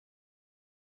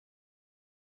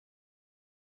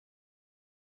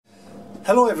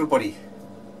Hello everybody.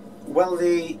 Well,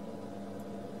 the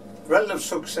relative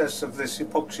success of this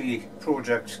epoxy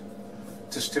project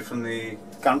to stiffen the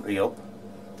gantry up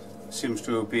seems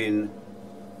to have been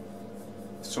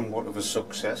somewhat of a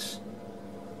success.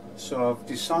 So I've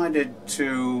decided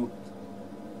to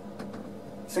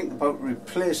think about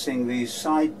replacing these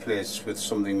side plates with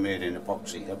something made in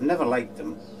epoxy. I've never liked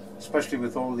them, especially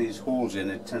with all these holes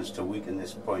in it. Tends to weaken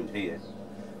this point here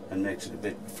and makes it a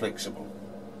bit flexible.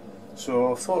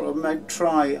 So I thought I might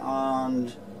try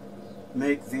and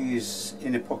make these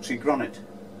in epoxy granite.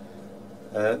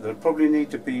 They'll probably need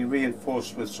to be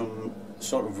reinforced with some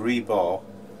sort of rebar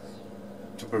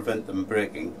to prevent them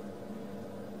breaking.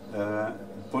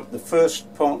 But the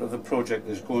first part of the project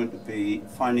is going to be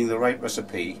finding the right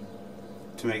recipe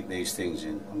to make these things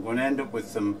in. I'm going to end up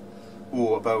with them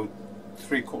about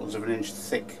 3/4 of an inch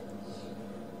thick.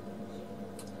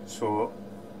 So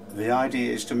the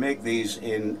idea is to make these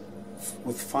in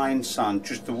with fine sand,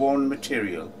 just the one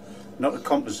material, not a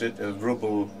composite of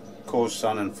rubble, coarse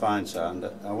sand and fine sand.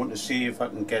 I want to see if I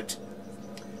can get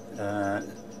a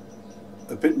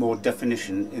bit more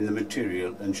definition in the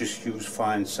material and just use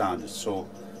fine sand. So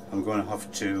I'm going to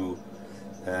have to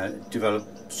develop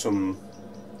some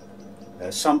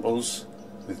samples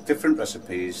with different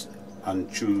recipes and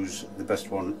choose the best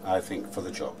one I think for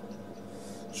the job.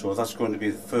 So that's going to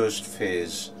be the first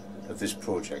phase of this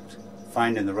project,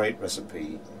 finding the right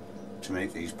recipe to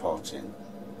make these parts in.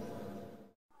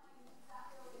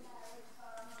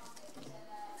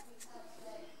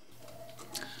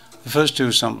 The first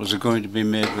two samples are going to be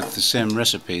made with the same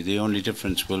recipe. The only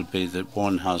difference will be that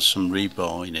one has some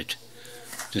rebar in it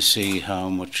to see how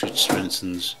much it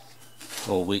strengthens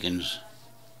or weakens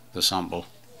the sample.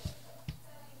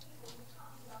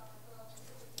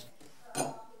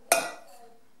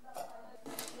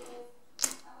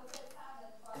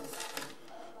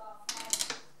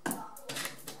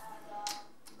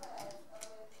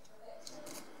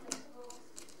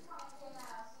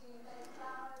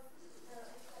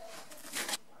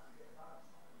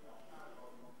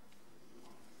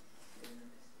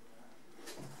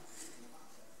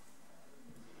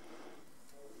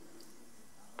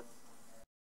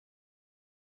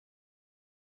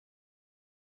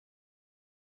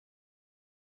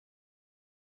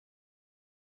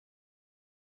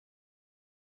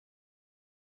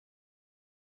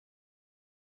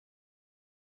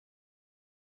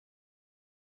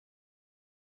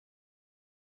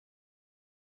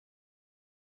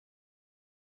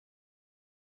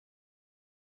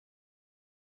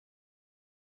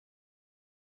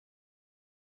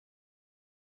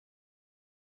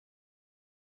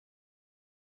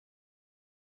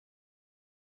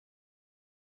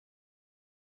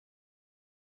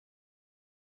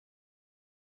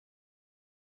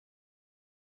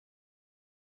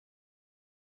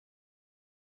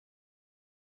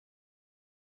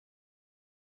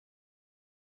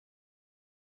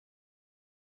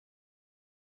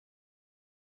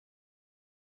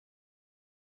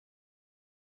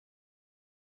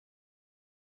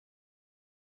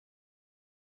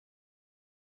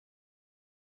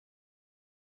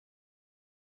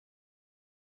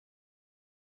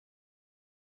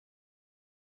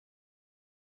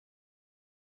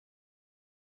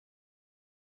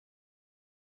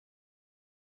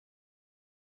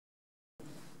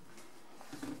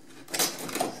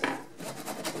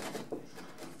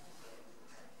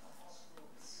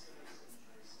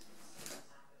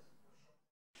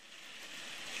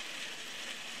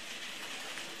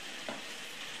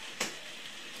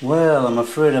 Well, I'm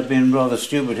afraid I've been rather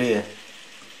stupid here.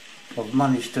 I've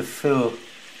managed to fill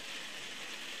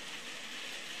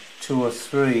 2 or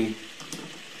 3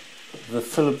 of the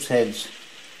Phillips heads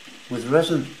with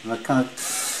resin, and I cannot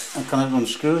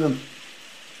unscrew them.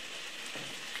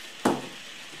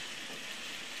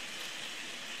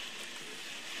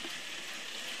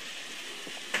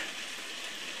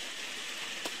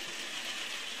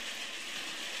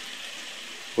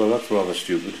 Well, that's rather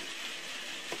stupid.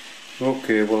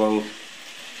 Okay, well, I'll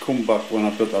come back when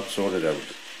I've got that sorted out.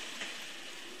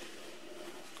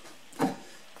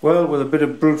 Well, with a bit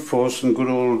of brute force and good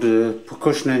old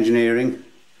percussion engineering,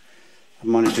 I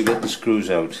managed to get the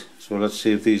screws out. So let's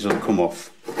see if these will come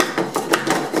off.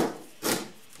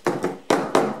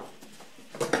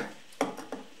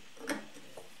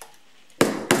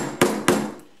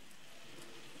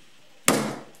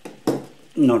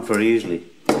 Not very easily.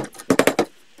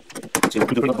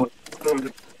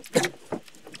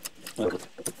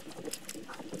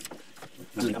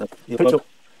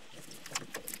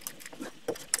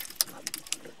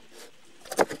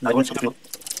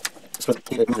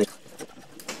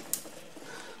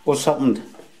 What's happened?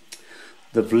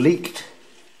 they've leaked,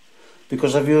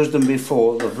 because I've used them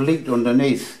before, they've leaked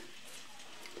underneath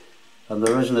and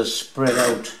the resin has spread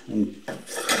out and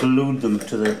glued them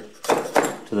to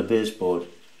the baseboard.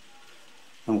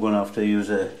 I'm going to have to use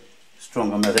a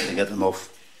stronger method to get them off.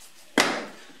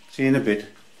 See you in a bit.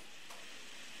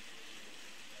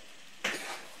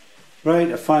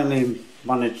 Right, I finally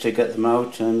managed to get them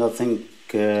out, and I think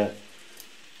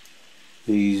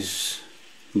these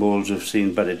moulds have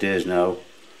seen better days now.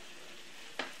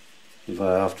 If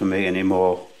I have to make any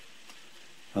more,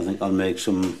 I think I'll make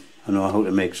some. I know how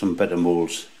to make some better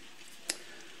moulds.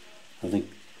 I think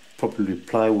probably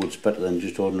plywood's better than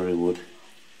just ordinary wood,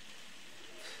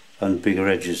 and bigger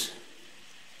edges,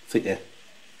 thicker,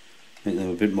 make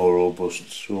them a bit more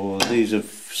robust. So these have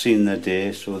seen their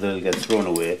day, so they'll get thrown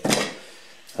away,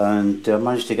 and I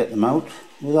managed to get them out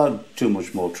without too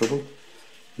much more trouble.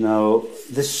 Now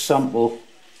this sample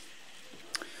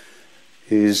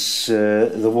is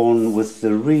the one with the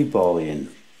rebar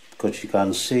in, because you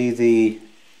can see the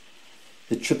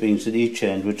chippings at each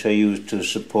end, which I used to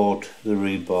support the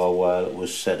rebar while it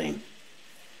was setting.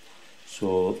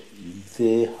 So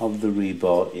they have the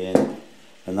rebar in,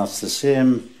 and that's the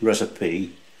same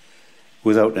recipe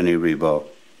without any rebar.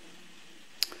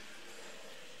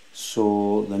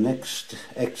 So the next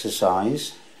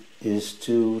exercise is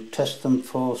to test them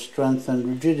for strength and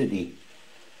rigidity,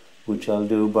 which I'll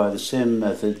do by the same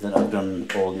method that I've done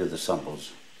all the other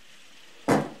samples.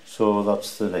 So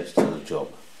that's the next little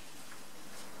job.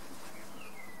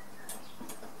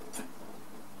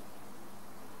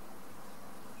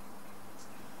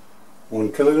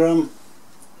 One kilogram,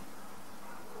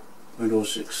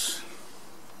 0.06.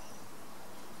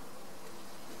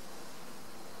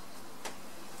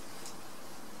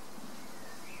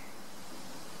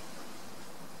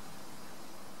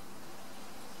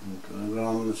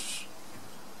 Kilograms,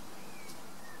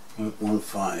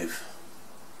 0.15.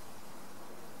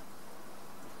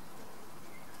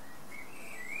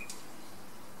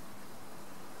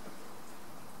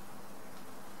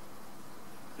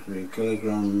 Three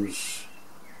kilograms,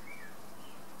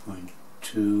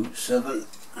 0.27.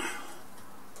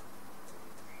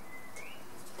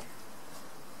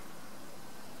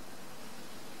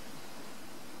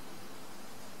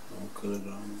 4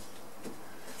 kilograms.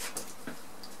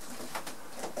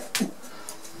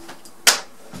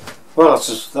 Well,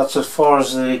 that's as far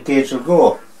as the gauge will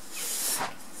go.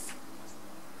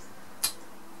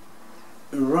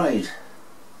 Right.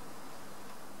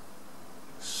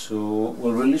 So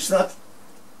we'll release that.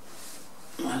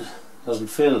 It hasn't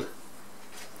filled.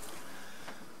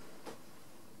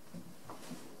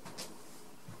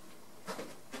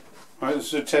 Right, this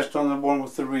is a test on the one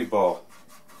with the rebar.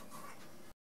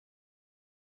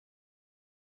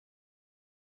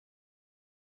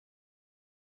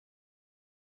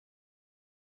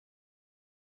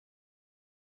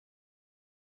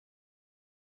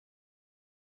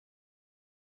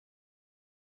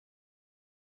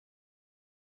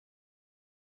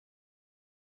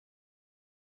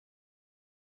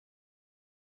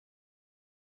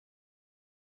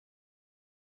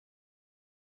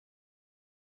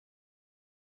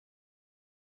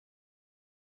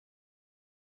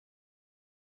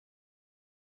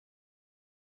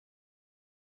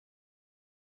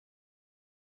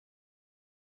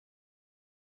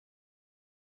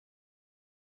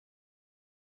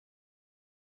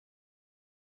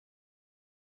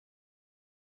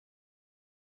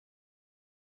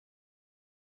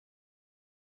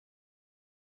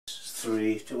 This is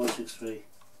 2163.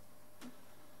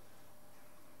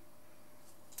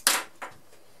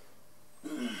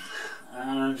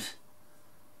 And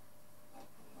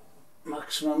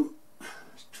maximum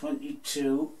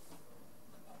 22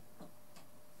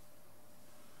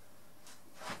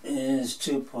 is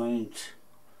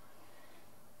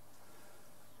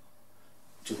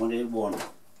 2.81.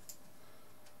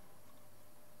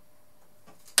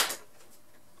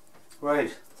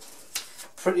 Right,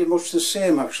 pretty much the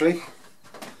same actually.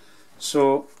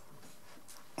 So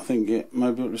I think you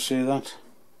might be able to see that.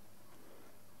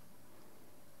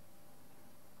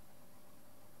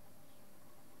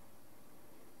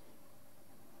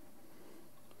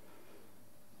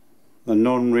 The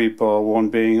non-rebar one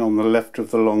being on the left of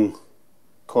the long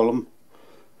column,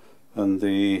 and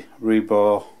the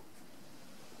rebar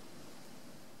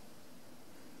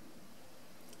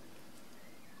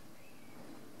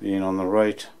being on the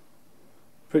right.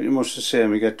 Pretty much the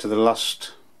same. We get to the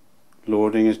last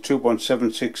loading is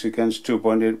 2.76 against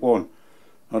 2.81.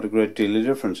 Not a great deal of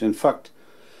difference. In fact,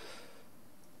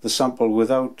 the sample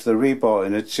without the rebar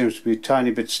in it seems to be a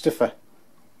tiny bit stiffer.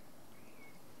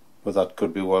 But that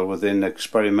could be well within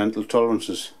experimental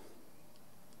tolerances.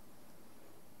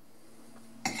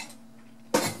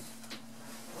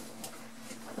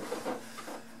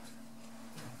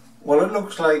 Well, it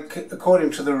looks like,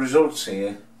 according to the results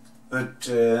here,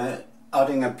 that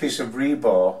adding a piece of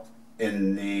rebar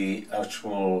in the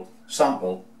actual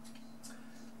sample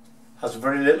has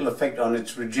very little effect on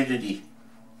its rigidity.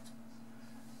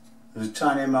 There's a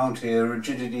tiny amount here,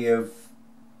 rigidity of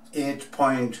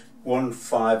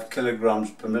 8.15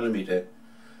 kilograms per millimeter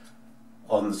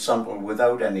on the sample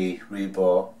without any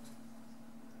rebar,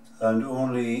 and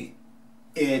only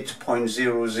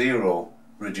 8.00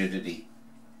 rigidity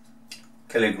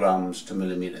kilograms to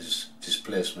millimeters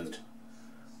displacement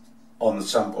on the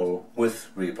sample with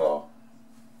rebar.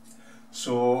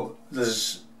 So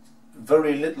there's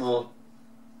very little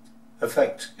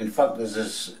effect. In fact, there's a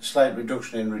slight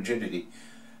reduction in rigidity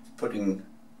putting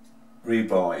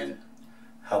rebar in.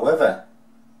 However,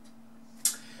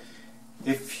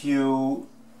 if you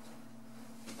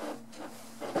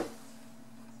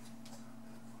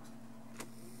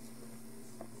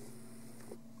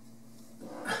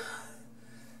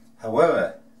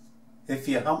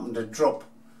happen to drop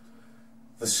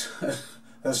the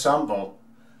sample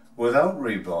without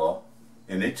rebar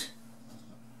in it,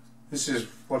 this is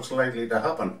what's likely to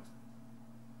happen.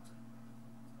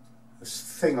 This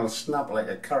thing will snap like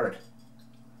a carrot.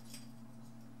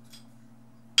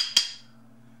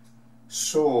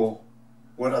 So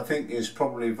what I think is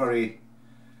probably a very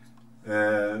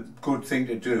good thing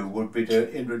to do would be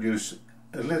to introduce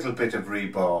a little bit of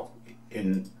rebar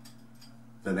in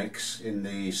the mix, in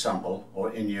the sample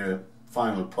or in your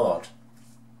final part,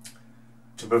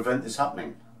 to prevent this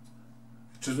happening.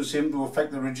 It doesn't seem to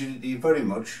affect the rigidity very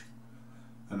much,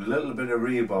 and a little bit of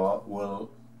rebar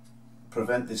will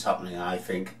prevent this happening, I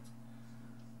think,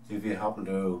 if you happen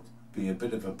to be a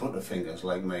bit of a butterfingers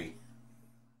like me.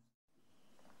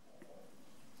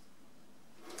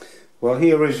 Well,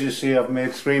 here, as you see, I've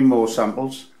made 3 more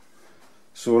samples,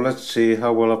 so let's see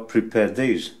how well I've prepared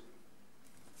these.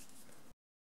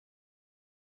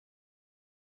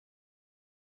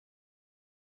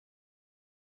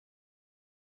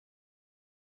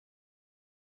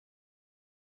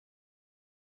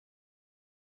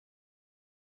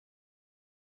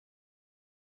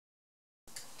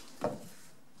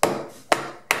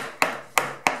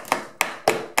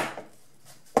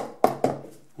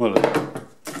 Well,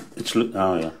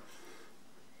 oh yeah,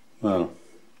 well,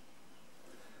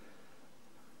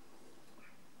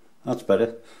 that's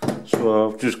better. So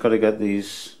I've just got to get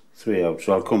these 3 out,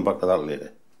 so I'll come back to that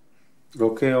later.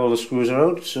 Okay, all the screws are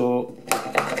out, so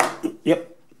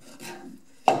yep.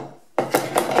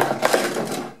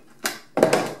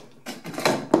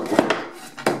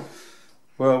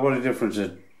 Well, what a difference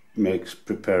it makes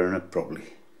preparing it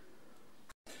properly.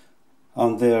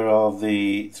 And there are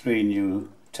the 3 new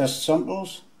test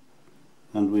samples,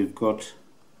 and we've got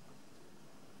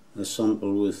a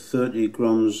sample with 30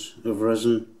 grams of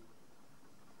resin,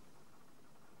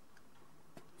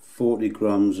 40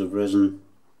 grams of resin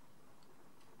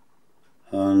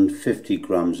and 50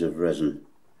 grams of resin,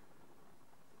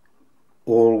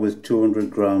 all with 200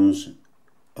 grams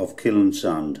of kiln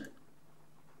sand.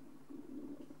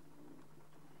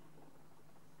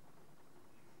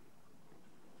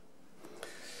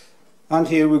 And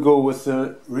here we go with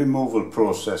the removal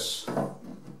process.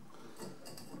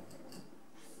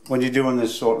 When you're doing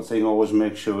this sort of thing, always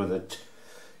make sure that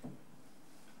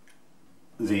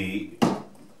the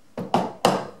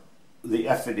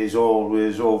effort is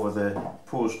always over the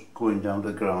post going down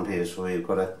to the ground here, so you've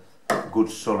got a good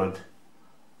solid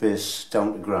base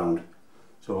down to ground.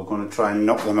 So we're going to try and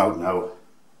knock them out now.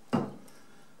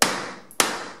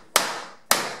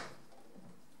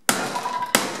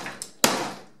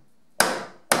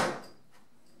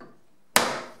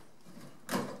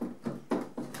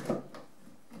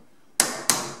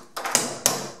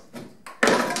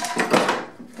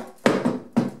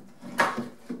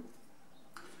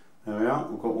 There we are,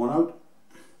 we've got one out.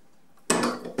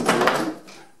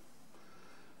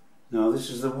 Now this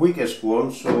is the weakest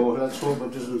one, so let's hope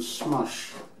it doesn't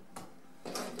smash.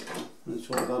 Let's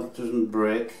hope that doesn't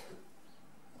break.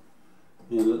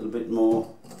 Be a little bit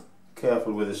more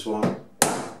careful with this one.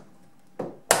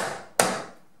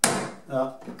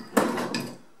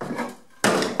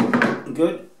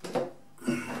 Good.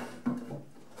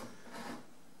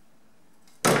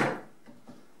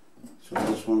 So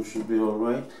this one should be all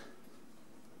right.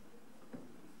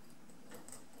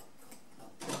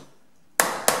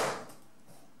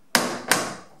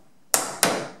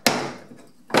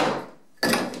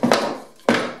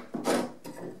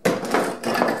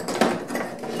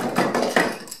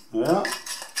 Yeah,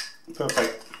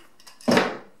 perfect.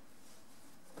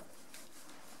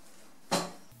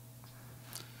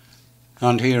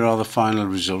 And here are the final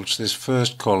results. This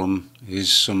first column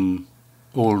is some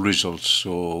old results,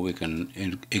 so we can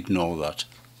ignore that.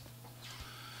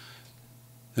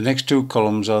 The next two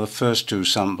columns are the first two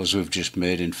samples we've just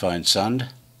made in fine sand.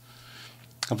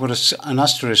 I've got an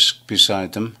asterisk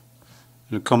beside them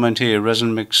and a comment here,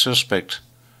 resin mix suspect,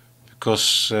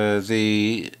 because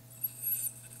the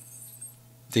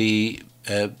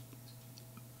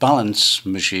balance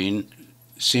machine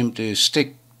seemed to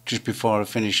stick just before I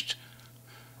finished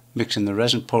mixing the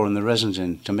resin, pouring the resins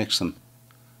in to mix them.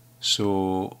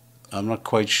 So I'm not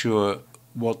quite sure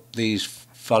what these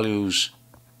values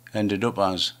ended up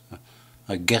as.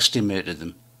 I guesstimated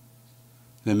them.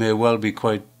 They may well be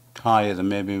quite higher, they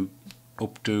may be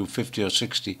up to 50 or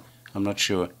 60, I'm not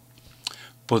sure.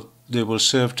 But they will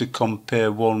serve to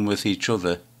compare one with each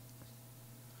other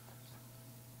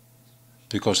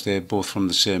because they're both from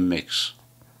the same mix.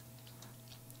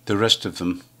 The rest of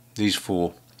them, these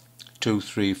four, 2,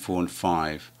 3, 4 and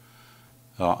 5,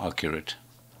 are accurate.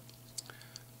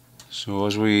 So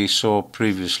as we saw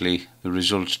previously, the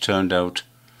results turned out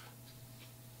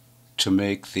to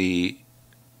make the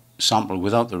sample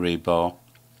without the rebar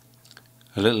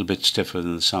a little bit stiffer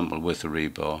than the sample with the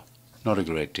rebar. Not a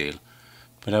great deal,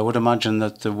 but I would imagine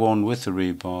that the one with the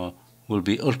rebar will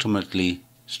be ultimately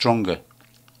stronger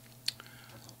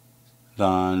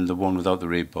than the one without the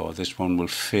rebar. This one will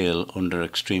fail under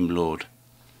extreme load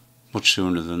much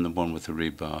sooner than the one with the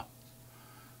rebar,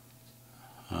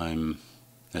 I'm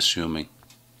assuming.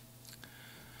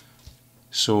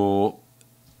 So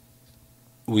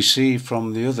we see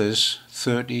from the others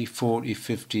 30, 40,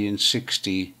 50 and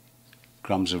 60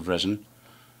 grams of resin,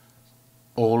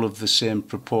 all of the same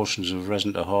proportions of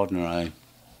resin to hardener, I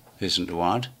hasten to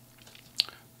add,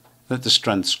 that the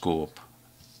strengths go up,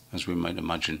 as we might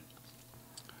imagine,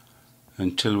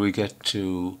 until we get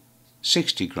to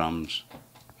 60 grams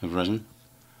of resin.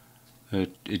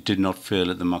 It did not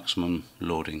fail at the maximum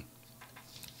loading.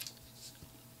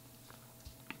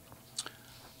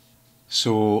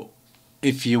 So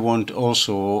if you want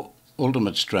also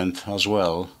ultimate strength as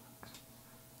well,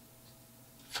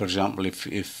 for example,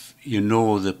 if you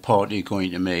know the part you're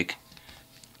going to make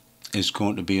is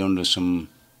going to be under some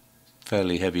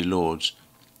fairly heavy loads,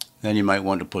 then you might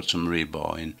want to put some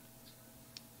rebar in.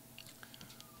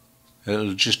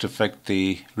 It'll just affect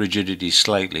the rigidity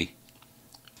slightly,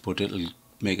 but it'll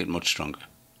make it much stronger.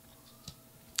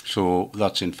 So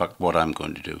that's in fact what I'm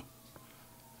going to do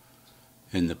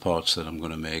in the parts that I'm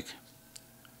going to make.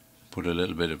 Put a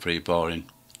little bit of rebar in,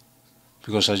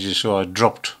 because as you saw, I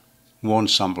dropped one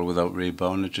sample without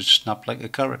rebar and it just snapped like a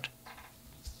carrot.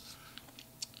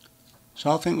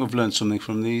 So I think we've learned something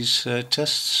from these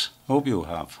tests. Hope you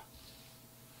have.